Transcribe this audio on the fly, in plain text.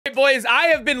Boys, I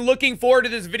have been looking forward to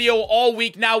this video all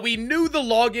week. Now, we knew the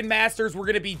login masters were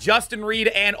going to be Justin Reid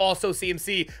and also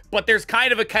CMC, but there's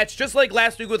kind of a catch. Just like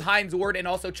last week with Hines Ward and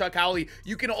also Chuck Howley,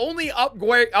 you can only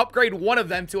upgrade one of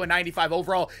them to a 95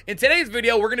 overall. In today's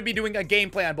video, we're going to be doing a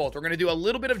gameplay on both. We're going to do a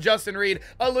little bit of Justin Reid,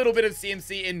 a little bit of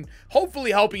CMC, and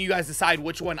hopefully helping you guys decide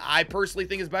which one I personally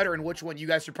think is better and which one you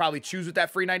guys should probably choose with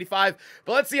that free 95.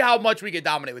 But let's see how much we can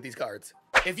dominate with these cards.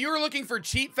 If you are looking for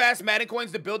cheap, fast Madden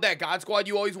coins to build that God Squad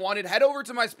you always wanted, head over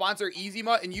to my sponsor,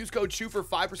 EasyMut, and use code CHEW for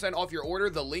 5% off your order.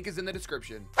 The link is in the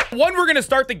description. One we're going to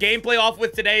start the gameplay off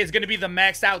with today is going to be the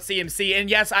maxed out CMC. And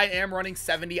yes, I am running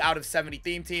 70 out of 70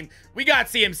 theme team. We got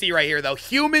CMC right here, though.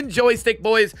 Human joystick,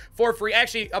 boys, for free.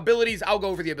 Actually, abilities, I'll go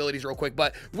over the abilities real quick.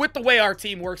 But with the way our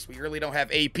team works, we really don't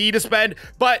have AP to spend.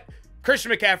 But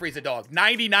Christian McCaffrey's a dog.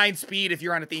 99 speed if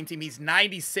you're on a theme team. He's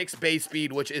 96 base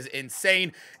speed, which is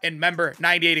insane. And remember,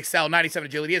 98 excel, 97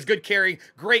 agility. He has good carrying,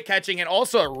 great catching, and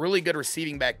also a really good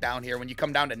receiving back down here. When you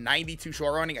come down to 92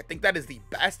 short running, I think that is the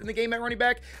best in the game at running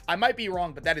back. I might be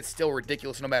wrong, but that is still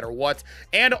ridiculous no matter what.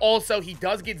 And also, he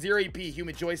does get 0 AP,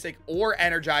 human joystick, or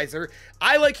energizer.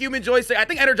 I like human joystick. I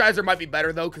think energizer might be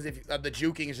better, though, because if the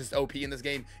juking is just OP in this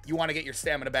game, you want to get your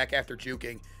stamina back after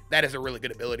juking. That is a really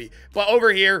good ability. But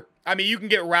over here, I mean, you can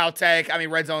get route tech. I mean,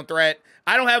 red zone threat.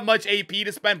 I don't have much AP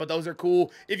to spend, but those are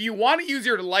cool. If you want to use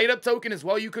your light up token as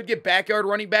well, you could get backyard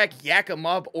running back, yak 'em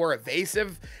up, or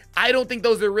evasive. I don't think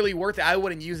those are really worth it. I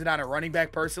wouldn't use it on a running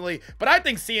back personally, but I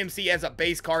think CMC as a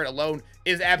base card alone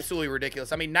is absolutely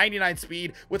ridiculous. I mean, 99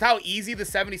 speed with how easy the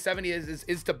 70-70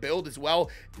 is to build as well.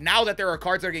 Now that there are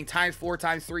cards that are getting ×4,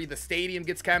 ×3, the stadium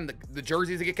gets chem, the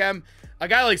jerseys get chem. A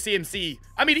guy like CMC,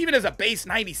 I mean, even as a base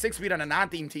 96 speed on a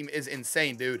non-theme team is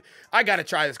insane, dude. I got to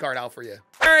try this card out for you.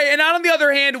 All right, and on the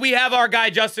other hand, we have our guy,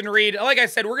 Justin Reid. Like I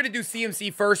said, we're going to do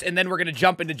CMC first, and then we're going to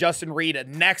jump into Justin Reid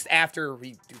next after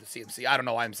we do the CMC. I don't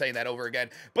know why I'm saying that over again.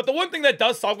 But the one thing that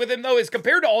does suck with him, though, is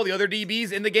compared to all the other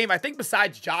DBs in the game, I think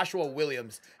besides Joshua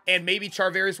Williams and maybe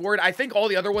Charvarius Ward, I think all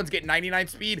the other ones get 99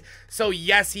 speed. So,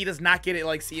 yes, he does not get it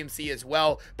like CMC as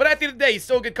well. But at the end of the day, he's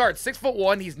still a good card.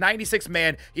 6'1", he's 96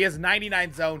 man. He has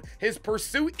 99 zone. His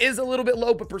pursuit is a little bit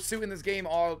low, but pursuit in this game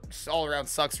all around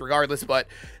sucks regardless. But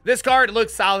this card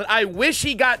looks solid. I wish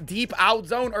he got deep out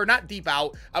zone, or not deep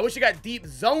out. I wish he got deep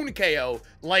zone KO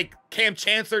like Cam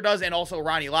Chancellor does and also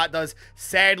Ronnie Lott does.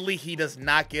 Sadly, he does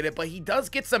not get it, but he does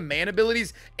get some man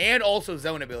abilities and also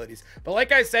zone abilities. But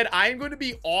like I said, I'm going to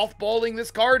be off-balling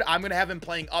this card. I'm going to have him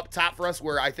playing up top for us,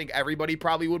 where I think everybody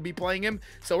probably would be playing him.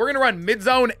 So we're going to run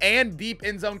mid-zone and deep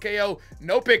in-zone KO.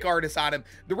 No pick artists on him.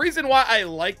 The reason why I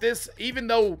like this, even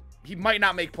though he might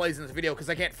not make plays in this video because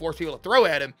I can't force people to throw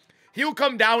at him, he'll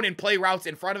come down and play routes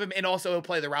in front of him, and also he'll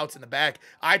play the routes in the back.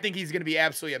 I think he's going to be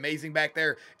absolutely amazing back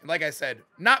there. And like I said,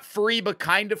 not free, but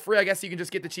kind of free. I guess you can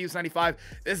just get the Chiefs 95.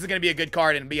 This is going to be a good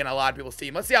card and be on a lot of people's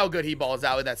team. Let's see how good he balls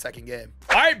out in that second game.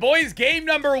 All right, boys, game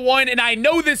number 1. And I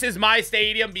know this is my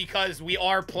stadium because we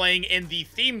are playing in the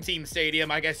theme team stadium.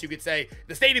 I guess you could say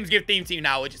the stadiums give theme team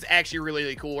now, which is actually really,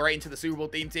 really cool. Right into the Super Bowl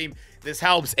theme team. This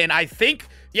helps. And I think,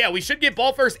 yeah, we should get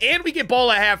ball first, and we get ball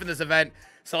at half in this event.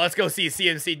 So let's go see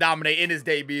CMC dominate in his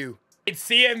debut. It's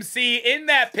CMC in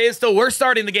that pistol. We're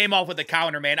starting the game off with a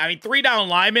counter, man. I mean, 3 down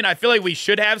linemen. I feel like we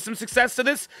should have some success to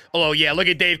this. Oh, yeah, look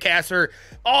at Dave Casser.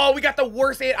 Oh, we got the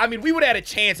worst. I mean, we would have had a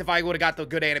chance if I would have got the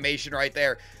good animation right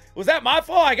there. Was that my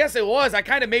fault? I guess it was. I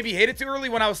kind of maybe hit it too early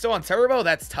when I was still on turbo.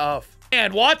 That's tough.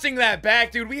 And watching that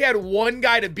back, dude, we had one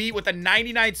guy to beat with a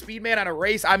 99 speed man on a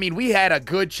race. I mean, we had a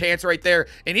good chance right there.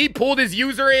 And he pulled his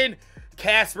user in.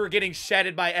 Casper getting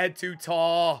shedded by Ed Too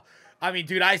Tall. I mean,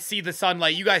 dude, I see the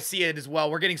sunlight. You guys see it as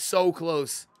well. We're getting so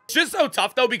close. It's just so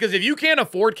tough, though, because if you can't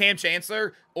afford Cam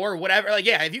Chancellor or whatever, like,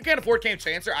 yeah, if you can't afford Cam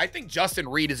Chancellor, I think Justin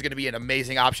Reid is going to be an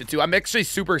amazing option, too. I'm actually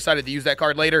super excited to use that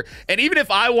card later. And even if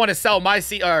I want to sell my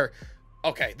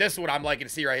okay, this is what I'm liking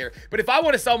to see right here. But if I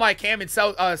want to sell my Cam and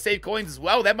sell save coins as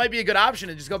well, that might be a good option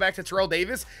and just go back to Terrell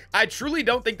Davis. I truly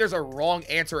don't think there's a wrong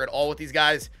answer at all with these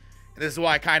guys. This is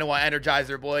why I kind of want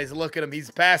Energizer, boys. Look at him.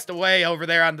 He's passed away over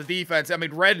there on the defense. I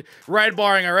mean, red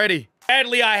barring already.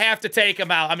 Sadly, I have to take him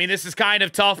out. I mean, this is kind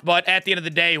of tough, but at the end of the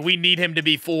day, we need him to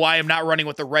be full. I am not running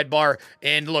with the red bar.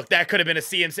 And look, that could have been a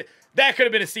CMC. That could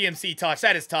have been a CMC touch.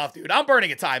 That is tough, dude. I'm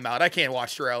burning a timeout. I can't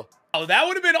watch Terrell. Oh, that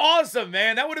would have been awesome,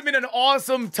 man. That would have been an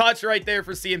awesome touch right there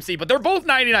for CMC. But they're both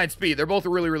 99 speed. They're both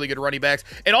really, really good running backs.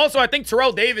 And also, I think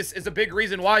Terrell Davis is a big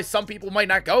reason why some people might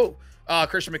not go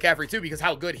Christian McCaffrey too, because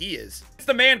how good he is. It's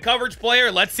the man coverage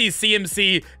player. Let's see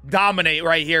CMC dominate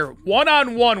right here.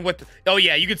 One-on-one with, oh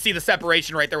yeah, you can see the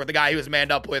separation right there with the guy he was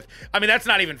manned up with. I mean, that's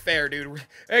not even fair, dude.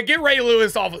 Get Ray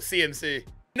Lewis off of CMC.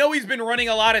 I know he's been running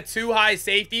a lot of too high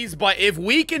safeties, but if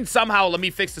we can somehow, let me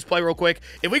fix this play real quick.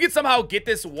 If we can somehow get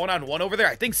this one-on-one over there,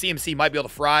 I think CMC might be able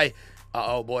to fry.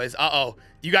 Uh-oh, boys. Uh-oh.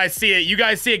 You guys see it. You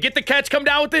guys see it. Get the catch. Come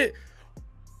down with it.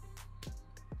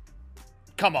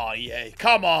 Come on, EA.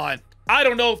 Come on. I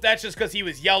don't know if that's just because he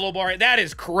was yellow bar. That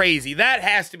is crazy. That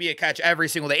has to be a catch every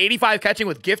single day. 85 catching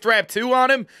with gift wrap 2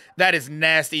 on him. That is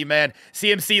nasty, man.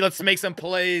 CMC, let's make some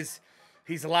plays.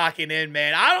 He's locking in,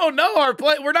 man. I don't know.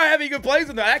 We're not having good plays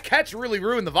in there. That catch really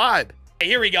ruined the vibe. Hey,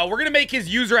 here we go. We're going to make his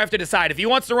user have to decide. If he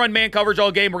wants to run man coverage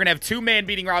all game, we're going to have 2 man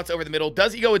beating routes over the middle.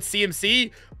 Does he go with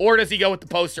CMC or does he go with the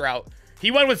poster route? He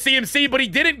went with CMC, but he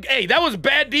didn't. Hey, that was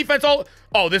bad defense.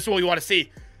 Oh, this is what we want to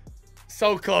see.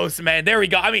 So close, man. There we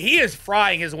go. I mean, he is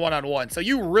frying his one-on-one, so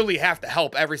you really have to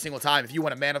help every single time if you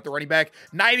want to man up the running back.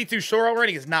 92 short route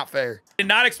rating is not fair. Did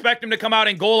not expect him to come out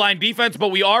in goal line defense, but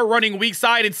we are running weak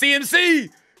side and CMC.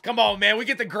 Come on, man. We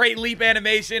get the great leap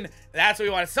animation. That's what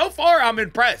we want. So far, I'm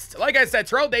impressed. Like I said,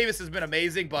 Terrell Davis has been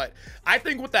amazing, but I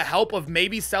think with the help of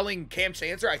maybe selling Cam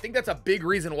Chancellor, I think that's a big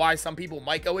reason why some people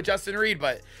might go with Justin Reid,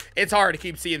 but it's hard to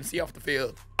keep CMC off the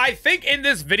field. I think in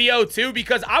this video, too,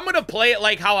 because I'm going to play it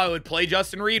like how I would play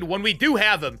Justin Reid. When we do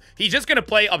have him, he's just going to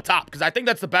play up top because I think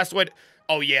that's the best way.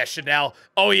 Oh, yeah, Chanel.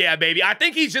 Oh, yeah, baby. I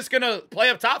think he's just going to play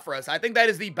up top for us. I think that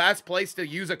is the best place to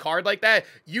use a card like that.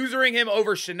 Using him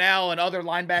over Chanel and other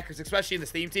linebackers, especially in the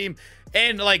Steam team,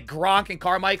 and like Gronk and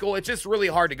Carmichael, it's just really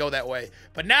hard to go that way.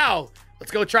 But now,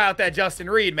 let's go try out that Justin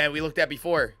Reid, man, we looked at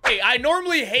before. Hey, I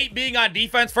normally hate being on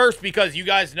defense first because you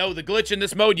guys know the glitch in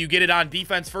this mode. You get it on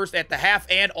defense first at the half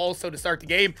and also to start the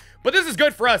game. But this is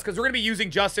good for us because we're going to be using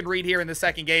Justin Reid here in the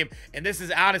second game. And this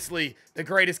is honestly the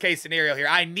greatest case scenario here.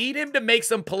 I need him to make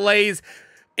some plays.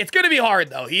 It's going to be hard,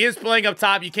 though. He is playing up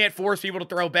top. You can't force people to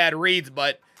throw bad reads,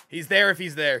 but he's there if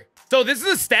he's there. So this is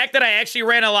a stack that I actually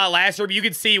ran a lot last year. But you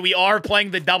can see we are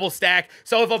playing the double stack.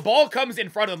 So if a ball comes in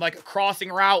front of him, like a crossing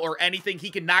route or anything, he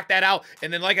can knock that out.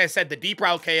 And then, like I said, the deep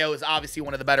route KO is obviously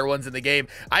one of the better ones in the game.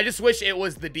 I just wish it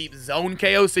was the deep zone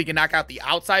KO so you can knock out the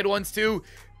outside ones too.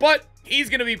 But he's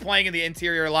going to be playing in the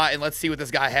interior a lot. And let's see what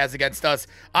this guy has against us.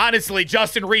 Honestly,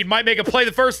 Justin Reid might make a play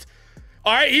the first.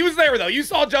 All right, he was there, though. You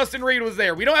saw Justin Reid was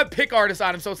there. We don't have pick artists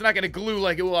on him, so it's not going to glue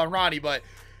like it will on Ronnie. But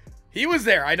he was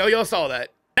there. I know y'all saw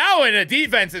that. Now in a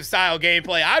defensive style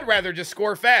gameplay, I'd rather just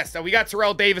score fast. So we got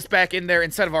Terrell Davis back in there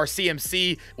instead of our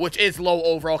CMC, which is low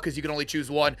overall because you can only choose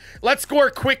one. Let's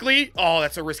score quickly. Oh,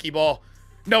 that's a risky ball.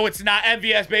 No, it's not.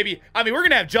 MVS, baby. I mean, we're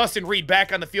going to have Justin Reid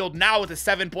back on the field now with a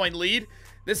 7-point lead.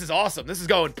 This is awesome. This is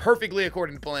going perfectly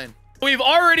according to plan. We've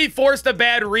already forced a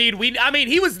bad read. I mean,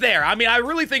 he was there. I mean, I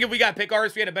really think if we got pick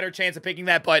artists, we had a better chance of picking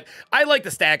that, but I like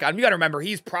the stack on him. You got to remember,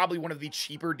 he's probably one of the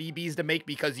cheaper DBs to make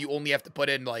because you only have to put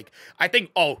in, like, I think,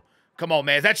 oh, come on,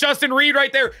 man. Is that Justin Reid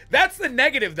right there? That's the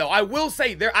negative, though. I will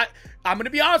say, I'm going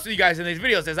to be honest with you guys in these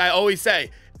videos, as I always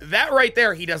say, that right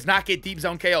there, he does not get deep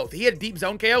zone KO. If he had deep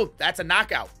zone KO, that's a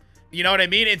knockout. You know what I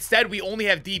mean? Instead, we only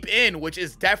have deep in, which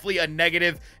is definitely a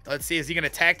negative. Let's see, is he going to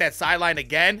attack that sideline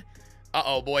again?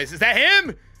 Uh-oh, boys. Is that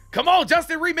him? Come on,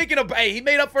 Justin Reid making a... Hey, he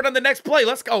made up for it on the next play.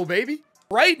 Let's go, baby.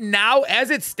 Right now, as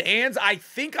it stands, I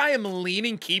think I am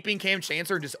leaning keeping Cam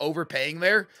Chancellor, just overpaying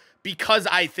there because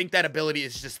I think that ability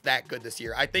is just that good this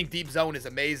year. I think deep zone is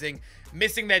amazing.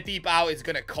 Missing that deep out is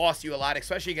going to cost you a lot,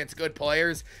 especially against good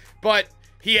players. But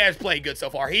he has played good so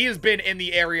far. He has been in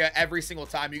the area every single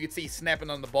time. You can see snapping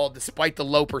on the ball despite the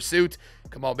low pursuit.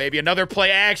 Come on, baby. Another play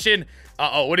action.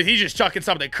 Uh-oh, what is he just chucking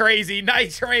something crazy?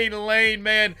 Nice train lane,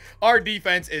 man. Our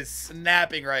defense is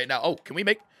snapping right now. Oh, can we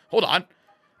make... Hold on.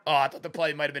 Oh, I thought the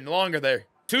play might have been longer there.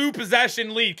 2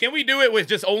 possession lead. Can we do it with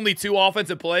just only 2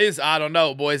 offensive plays? I don't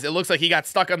know, boys. It looks like he got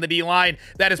stuck on the D-line.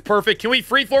 That is perfect. Can we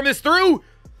freeform this through?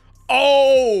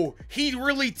 Oh, he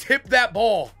really tipped that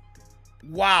ball.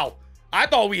 Wow. I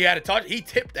thought we had a touch. He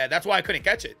tipped that. That's why I couldn't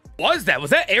catch it. Was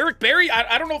that Eric Berry?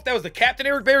 I don't know if that was the Captain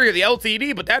Eric Berry or the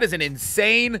LTD, but that is an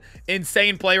insane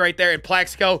play right there. And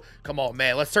Plaxico, come on,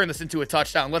 man. Let's turn this into a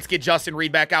touchdown. Let's get Justin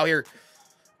Reid back out here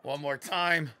one more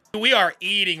time. We are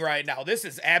eating right now. This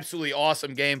is absolutely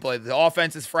awesome gameplay. The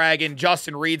offense is fragging.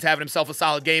 Justin Reid's having himself a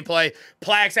solid gameplay.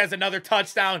 Plax has another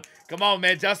touchdown. Come on,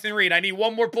 man. Justin Reid, I need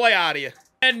one more play out of you.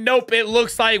 And nope, it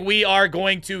looks like we are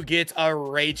going to get a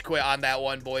rage quit on that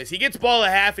one, boys. He gets ball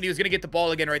at half, and he was going to get the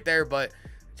ball again right there, but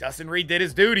Justin Reid did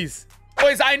his duties.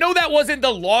 Boys, I know that wasn't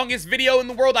the longest video in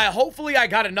the world. Hopefully I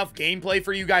got enough gameplay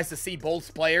for you guys to see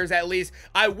both players at least.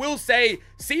 I will say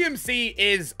CMC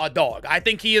is a dog. I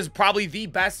think he is probably the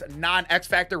best non-X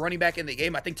Factor running back in the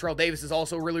game. I think Terrell Davis is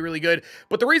also really, really good.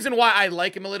 But the reason why I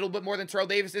like him a little bit more than Terrell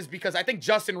Davis is because I think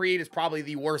Justin Reid is probably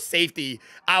the worst safety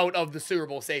out of the Super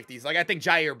Bowl safeties. Like, I think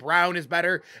Jair Brown is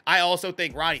better. I also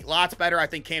think Ronnie Lott's better. I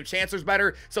think Cam Chancellor's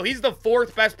better. So he's the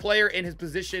 4th best player in his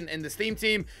position in this theme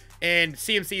team. And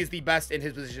CMC is the best in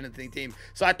his position in the team.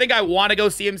 So I think I want to go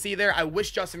CMC there. I wish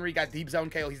Justin Reid got deep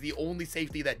zone KO. He's the only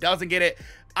safety that doesn't get it.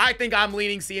 I think I'm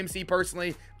leaning CMC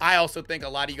personally. I also think a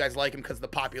lot of you guys like him because of the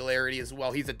popularity as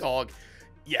well. He's a dog.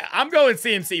 Yeah, I'm going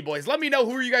CMC, boys. Let me know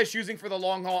who are you guys choosing for the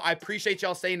long haul. I appreciate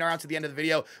y'all staying around to the end of the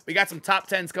video. We got some top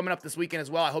 10s coming up this weekend as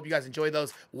well. I hope you guys enjoy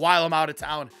those while I'm out of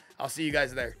town. I'll see you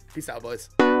guys there. Peace out, boys.